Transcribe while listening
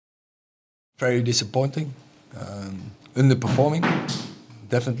Very disappointing, underperforming,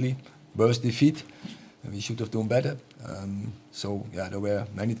 definitely. Worst defeat, we should have done better. So yeah, there were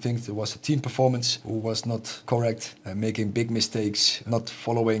many things. There was a team performance who was not correct, making big mistakes, not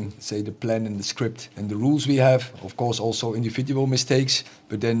following, say, the plan and the script and the rules we have. Of course, also individual mistakes,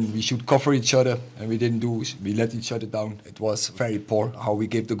 but then we should cover each other, and we didn't do. We let each other down. It was very poor how we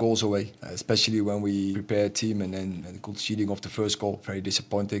gave the goals away, especially when we prepare a team and then conceding of the first goal. Very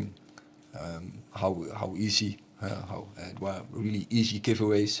disappointing. How easy. It were really easy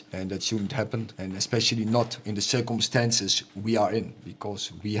giveaways, and that shouldn't happen, and especially not in the circumstances we are in,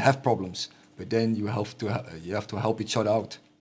 because we have problems, but then you have to help each other out.